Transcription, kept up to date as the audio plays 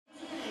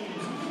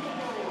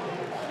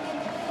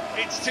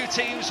It's two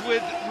teams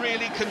with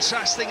really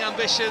contrasting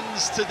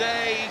ambitions.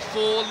 Today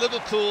for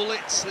Liverpool,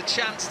 it's the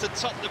chance to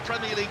top the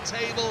Premier League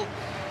table,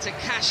 to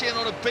cash in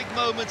on a big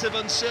moment of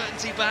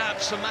uncertainty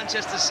perhaps for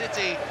Manchester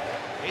City.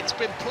 It's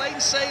been plain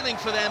sailing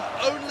for them.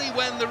 Only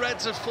when the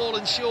Reds have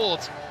fallen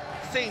short,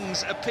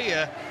 things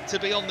appear to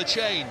be on the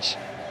change.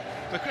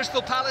 For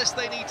Crystal Palace,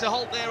 they need to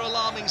halt their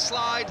alarming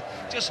slide.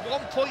 Just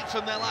 1 point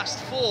from their last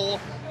 4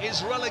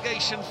 is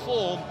relegation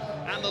form,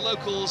 and the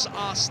locals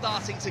are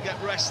starting to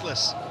get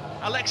restless.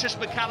 Alexis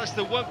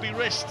McAllister won't be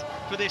risked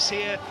for this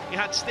here. He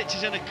had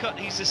stitches in a cut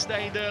he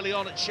sustained early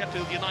on at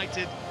Sheffield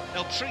United.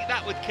 They'll treat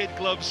that with kid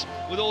gloves,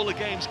 with all the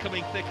games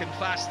coming thick and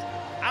fast.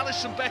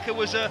 Alisson Becker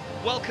was a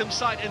welcome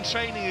sight in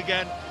training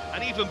again,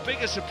 an even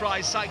bigger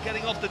surprise sight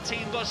getting off the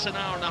team bus an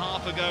hour and a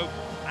half ago,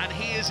 and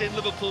he is in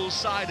Liverpool's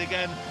side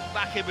again,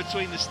 back in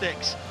between the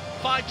sticks.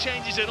 5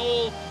 changes in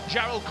all.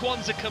 Jarell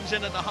Quansah comes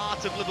in at the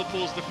heart of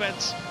Liverpool's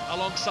defence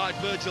alongside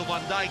Virgil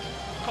van Dijk.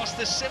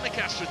 Costas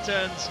Tsimikas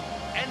returns.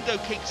 Endo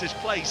keeps his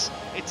place.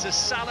 It's a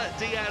Salah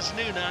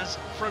Diaz-Nunez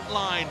front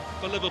line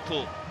for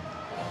Liverpool.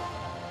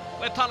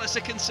 Where Palace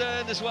are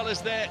concerned, as well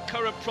as their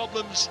current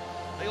problems,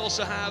 they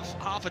also have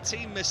half a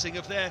team missing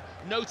of their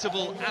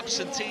notable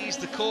absentees.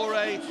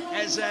 Doucouré,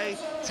 Eze,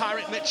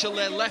 Tyrick Mitchell,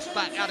 their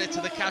left-back, added to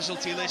the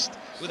casualty list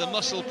with a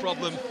muscle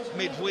problem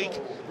midweek.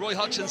 Roy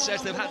Hodgson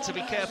says they've had to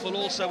be careful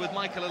also with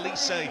Michael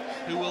Olise,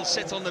 who will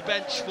sit on the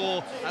bench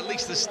for at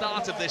least the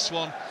start of this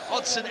one.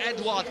 Odsonne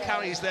Edouard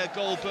carries their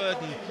goal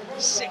burden.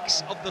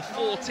 6 of the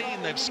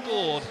 14 they've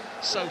scored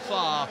so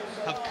far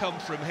have come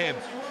from him.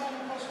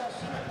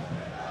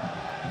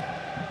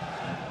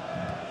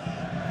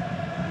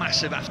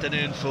 Massive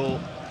afternoon for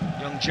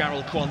young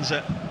Jarell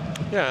Quansah.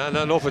 Yeah, and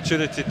an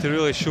opportunity to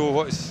really show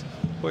what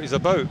he's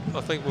about.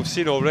 I think we've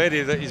seen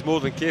already that he's more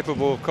than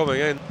capable of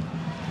coming in.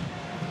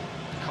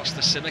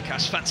 Costas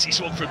Tsimikas fancies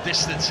one from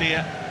distance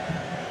here,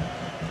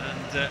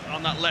 and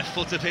on that left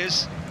foot of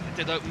his, it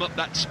did open up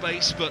that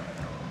space, but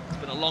it's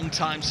been a long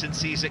time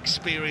since he's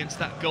experienced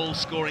that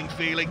goal-scoring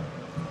feeling.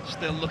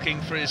 Still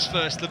looking for his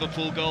first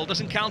Liverpool goal.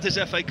 Doesn't count his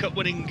FA Cup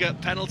winning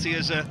penalty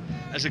as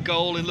a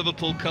goal in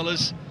Liverpool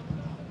colours.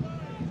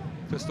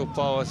 Crystal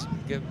Palace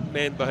get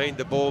men behind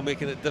the ball,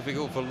 making it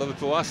difficult for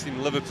Liverpool, asking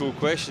Liverpool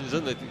questions,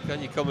 isn't it?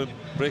 Can you come and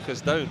break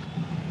us down?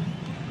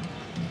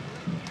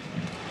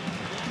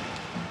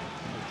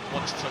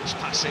 Once touch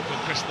pass it with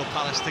Crystal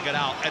Palace to get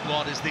out.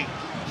 Edouard is the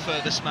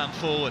furthest man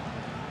forward.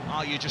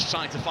 Are you just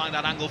trying to find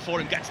that angle for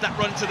him? Gets that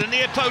run to the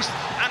near post,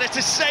 and it's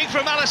a save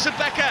from Alisson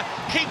Becker.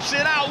 Keeps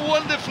it out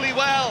wonderfully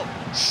well.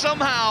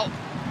 Somehow,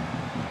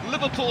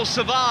 Liverpool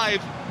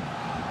survive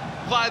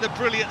via the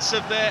brilliance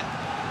of their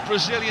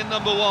Brazilian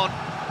number 1.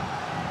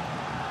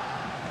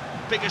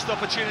 Biggest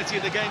opportunity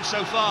of the game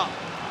so far.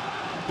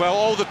 Well,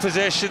 all the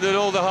possession and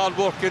all the hard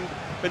work and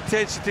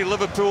intensity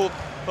Liverpool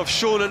have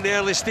shown in the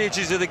early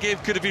stages of the game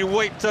could have been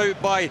wiped out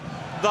by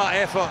that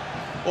effort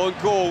on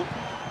goal.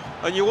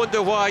 And you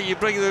wonder why you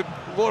bring the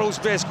world's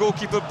best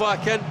goalkeeper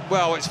back in.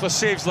 Well, it's for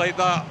saves like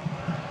that.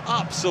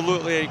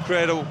 Absolutely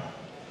incredible.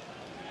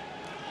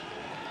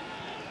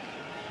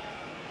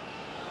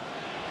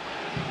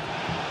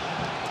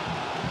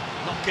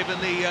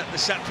 Given the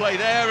set play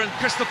there, and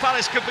Crystal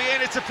Palace could be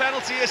in. It's a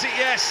penalty, is it?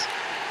 Yes.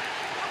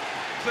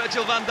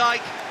 Virgil van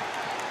Dijk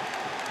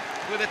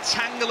with a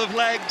tangle of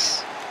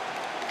legs,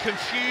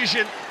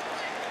 confusion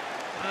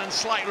and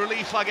slight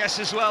relief, I guess,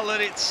 as well, that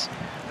it's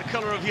the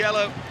colour of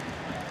yellow.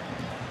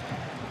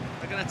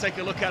 They're going to take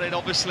a look at it,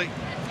 obviously.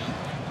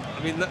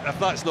 I mean, if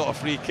that's not a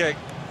free kick,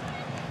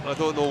 I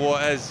don't know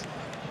what is.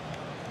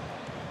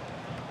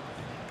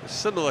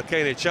 Similar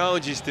kind of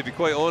challenges, to be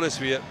quite honest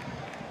with you.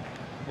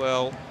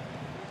 Well,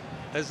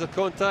 is there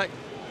contact?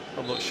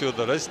 I'm not sure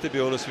there is, to be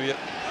honest with you.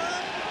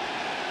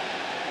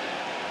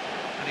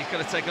 And he's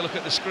going to take a look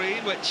at the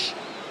screen, which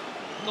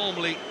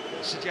normally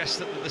suggests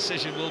that the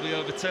decision will be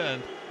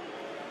overturned.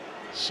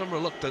 Some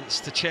reluctance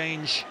to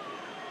change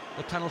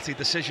the penalty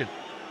decision.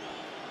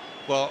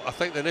 Well, I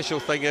think the initial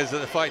thing is that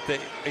the fact that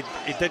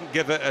he didn't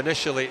give it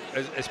initially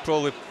is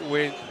probably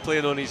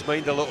playing on his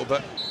mind a little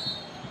bit.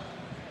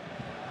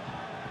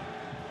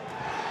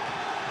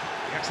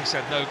 He actually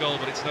said no goal,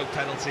 but it's no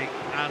penalty,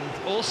 and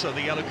also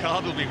the yellow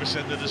card will be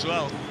rescinded as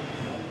well.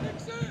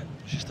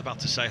 Just about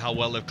to say how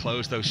well they've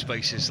closed those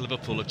spaces.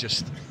 Liverpool have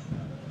just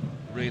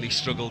really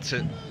struggled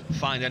to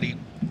find any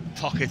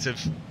pocket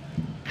of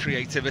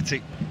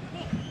creativity.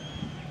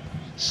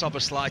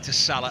 Szoboszlai to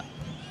Salah.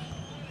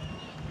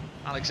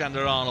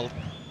 Alexander-Arnold.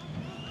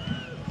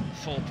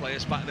 4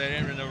 players back there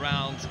in and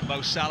around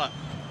Mo Salah.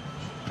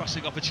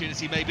 Crossing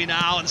opportunity maybe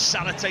now, and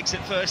Salah takes it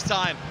first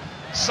time.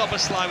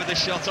 Szoboszlai with the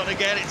shot on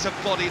again. It's a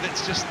body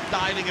that's just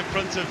diving in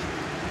front of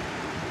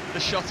the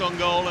shot on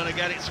goal, and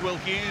again it's Will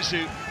Hughes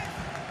who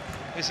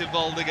is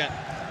involved again.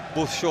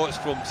 Both shots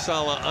from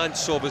Salah and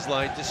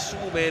Szoboszlai, just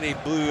so many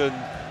blue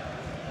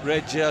and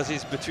red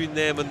jerseys between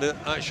them and the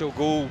actual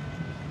goal.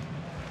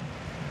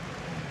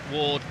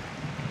 Ward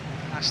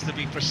has to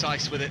be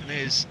precise with it and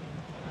is.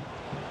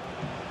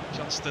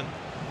 Johnston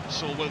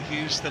saw Will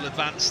Hughes still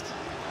advanced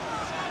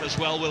as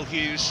well. Will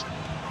Hughes,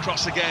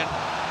 cross again.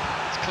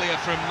 It's clear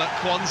from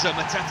Kwanzaa.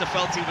 Mateta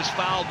felt he was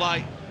fouled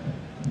by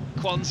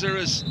Kwanzaa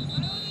as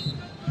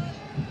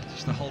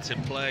just a halt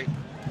in play.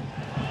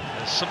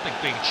 There's something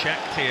being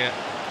checked here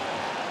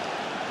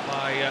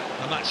by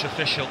the match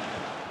official,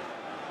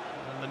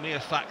 and the mere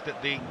fact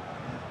that the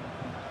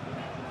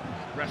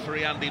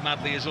referee Andy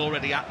Madley is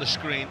already at the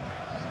screen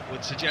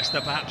would suggest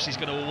that perhaps he's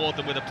going to award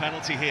them with a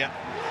penalty here.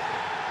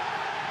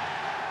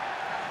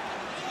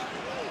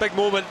 Big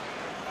moment,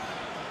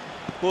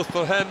 both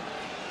for him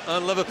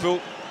and Liverpool.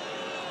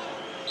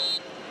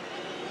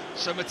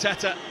 So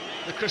Mateta,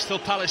 the Crystal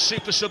Palace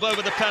super sub,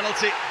 over the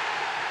penalty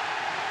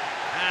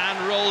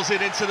and rolls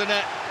it into the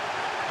net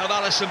of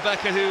Alisson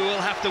Becker, who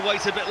will have to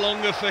wait a bit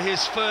longer for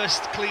his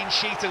first clean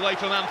sheet away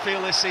from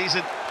Anfield this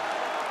season.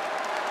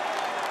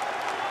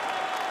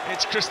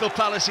 It's Crystal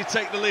Palace who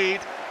take the lead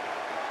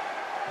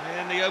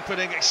in the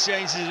opening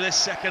exchanges of this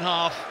second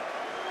half.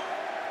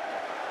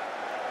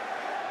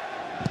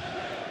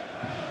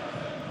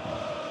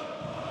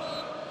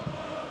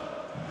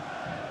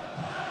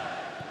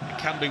 It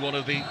can be one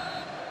of the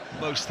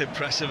most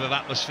impressive of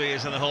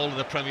atmospheres in the whole of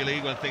the Premier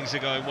League when things are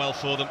going well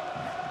for them.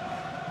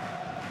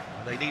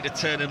 They need a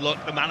turn in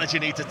luck, the manager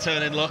needs a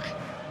turn in luck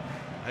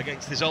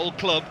against his old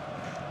club,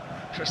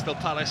 Crystal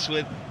Palace,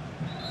 with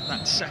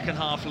that second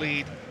half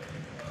lead.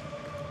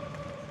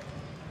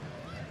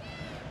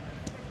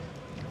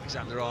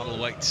 Alexander-Arnold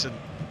waits and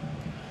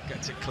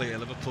gets it clear.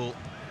 Liverpool,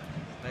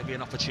 maybe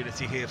an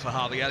opportunity here for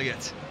Harvey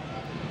Elliott.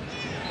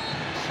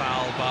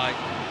 Foul by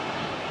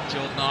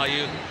Jordan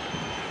Ayew.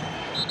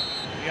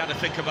 He had to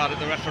think about it,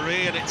 the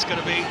referee, and it's going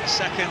to be a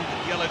second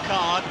yellow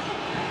card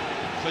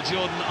for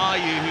Jordan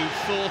Ayew, who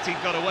thought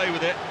he'd got away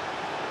with it.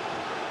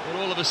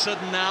 But all of a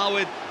sudden now,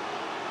 with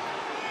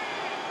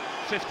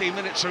 15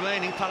 minutes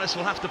remaining, Palace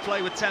will have to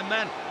play with 10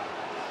 men.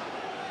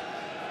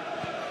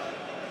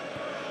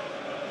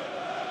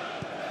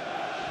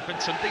 Been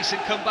some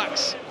decent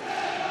comebacks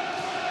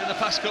in the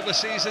past couple of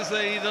seasons.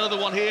 They need another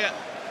one here.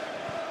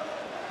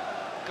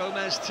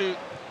 Gomez to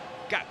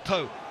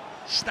Gakpo,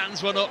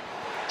 stands one up.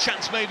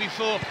 Chance maybe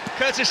for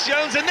Curtis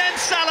Jones, and then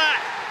Salah.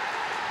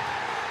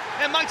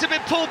 It might have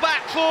been pulled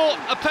back for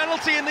a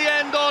penalty in the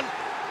end on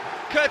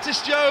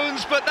Curtis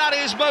Jones, but that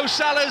is Mo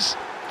Salah's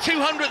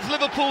 200th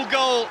Liverpool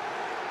goal.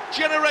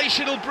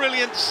 Generational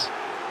brilliance,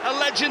 a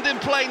legend in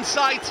plain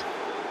sight.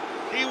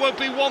 He won't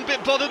be one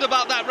bit bothered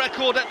about that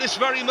record at this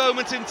very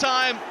moment in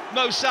time,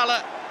 Mo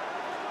Salah.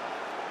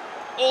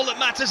 All that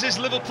matters is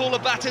Liverpool are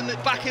back in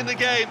the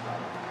game,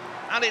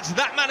 and it's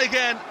that man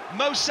again,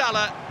 Mo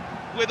Salah,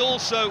 with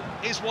also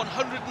his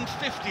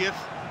 150th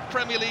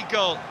Premier League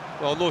goal.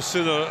 Well, no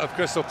sooner have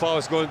Crystal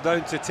Palace gone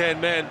down to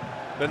 10 men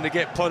than they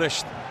get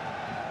punished.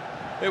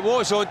 It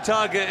was on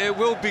target, it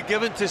will be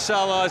given to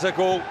Salah as a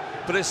goal,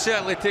 but it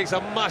certainly takes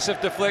a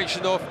massive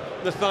deflection off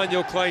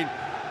Nathaniel Clyne.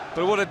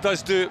 But what it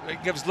does do,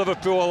 it gives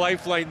Liverpool a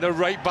lifeline. They're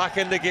right back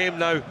in the game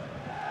now.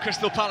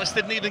 Crystal Palace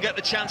didn't even get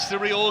the chance to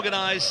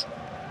reorganise,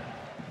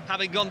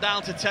 having gone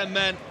down to 10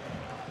 men.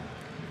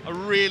 A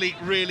really,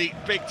 really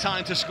big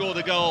time to score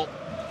the goal.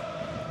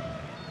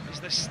 Is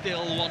there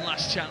still one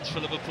last chance for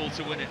Liverpool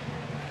to win it?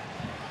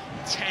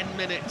 10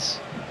 minutes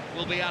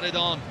will be added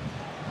on.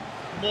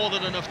 More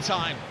than enough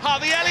time.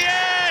 Harvey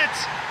Elliott!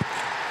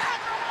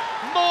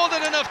 More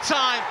than enough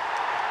time.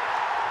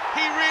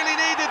 He really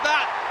needed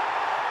that.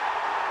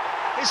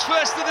 His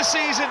first of the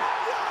season.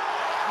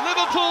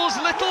 Liverpool's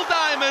little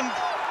diamond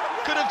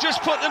could have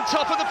just put them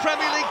top of the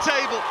Premier League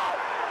table.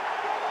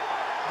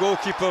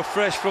 Goalkeeper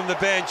fresh from the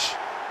bench.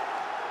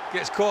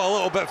 Gets caught a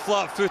little bit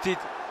flat-footed.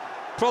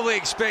 Probably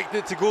expecting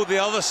it to go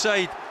the other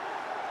side.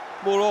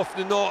 More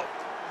often than not,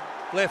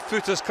 left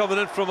footers coming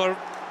in from a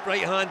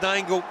right-hand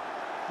angle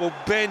will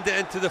bend it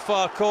into the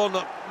far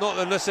corner. Not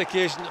on this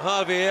occasion.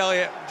 Harvey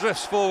Elliott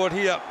drifts forward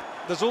here.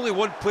 There's only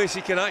one place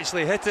he can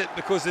actually hit it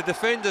because the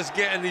defender's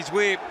getting his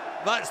way.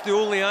 That's the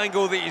only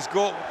angle that he's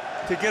got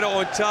to get it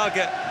on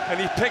target,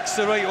 and he picks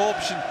the right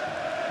option.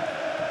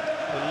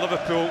 And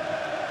Liverpool,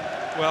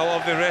 well,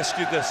 have they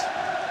rescued this?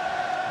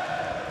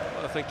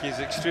 I think he's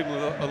extremely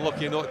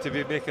unlucky not to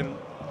be making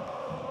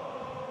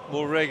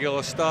more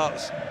regular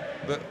starts.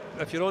 But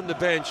if you're on the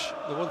bench,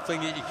 the one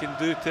thing that you can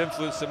do to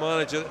influence the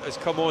manager is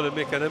come on and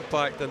make an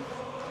impact, and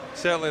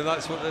certainly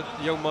that's what the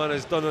young man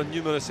has done on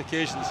numerous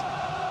occasions.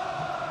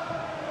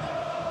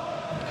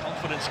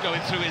 Confidence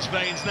going through his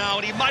veins now,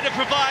 and he might have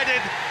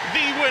provided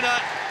the winner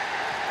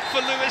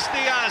for Luis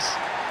Diaz.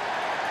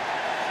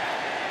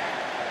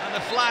 And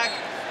the flag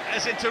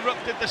has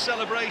interrupted the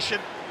celebration.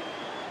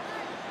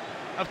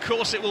 Of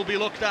course it will be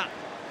looked at,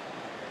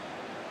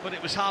 but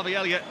it was Harvey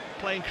Elliott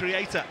playing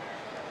creator.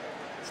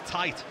 It's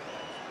tight.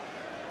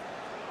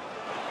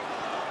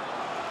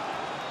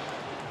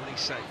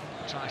 Elise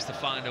tries to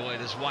find a way.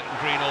 There's white and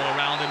green all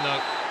around him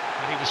though,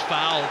 but he was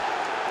fouled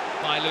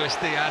by Luis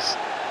Diaz.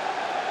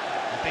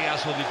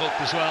 Diaz will be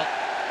booked as well.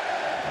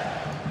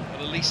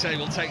 But Elise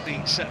will take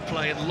the set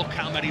play, and look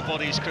how many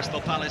bodies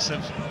Crystal Palace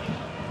have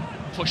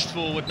pushed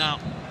forward now.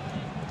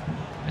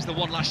 Is the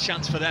one last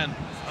chance for them.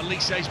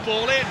 Elise's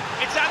ball in.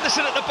 It's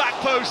Anderson at the back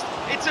post.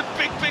 It's a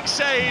big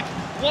save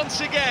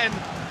once again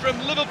from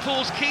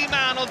Liverpool's key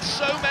man on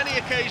so many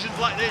occasions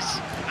like this,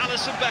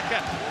 Alisson Becker.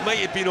 Might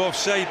have been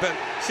offside, but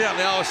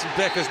certainly Alisson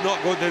Becker's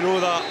not going to know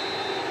that.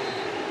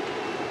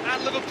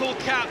 And Liverpool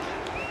cap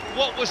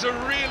what was a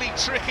really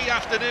tricky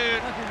afternoon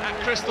at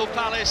Crystal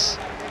Palace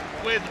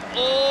with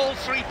all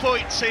 3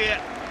 points here.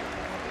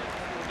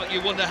 But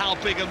you wonder how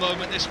big a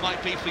moment this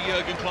might be for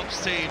Jurgen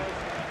Klopp's team.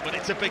 But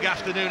it's a big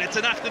afternoon. It's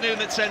an afternoon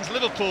that sends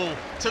Liverpool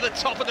to the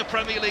top of the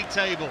Premier League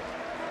table.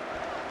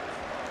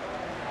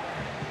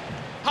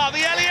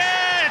 Harvey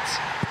Elliott!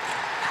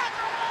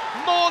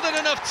 More than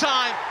enough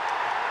time.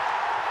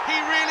 He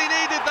really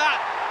needed that.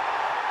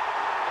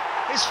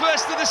 His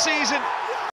first of the season.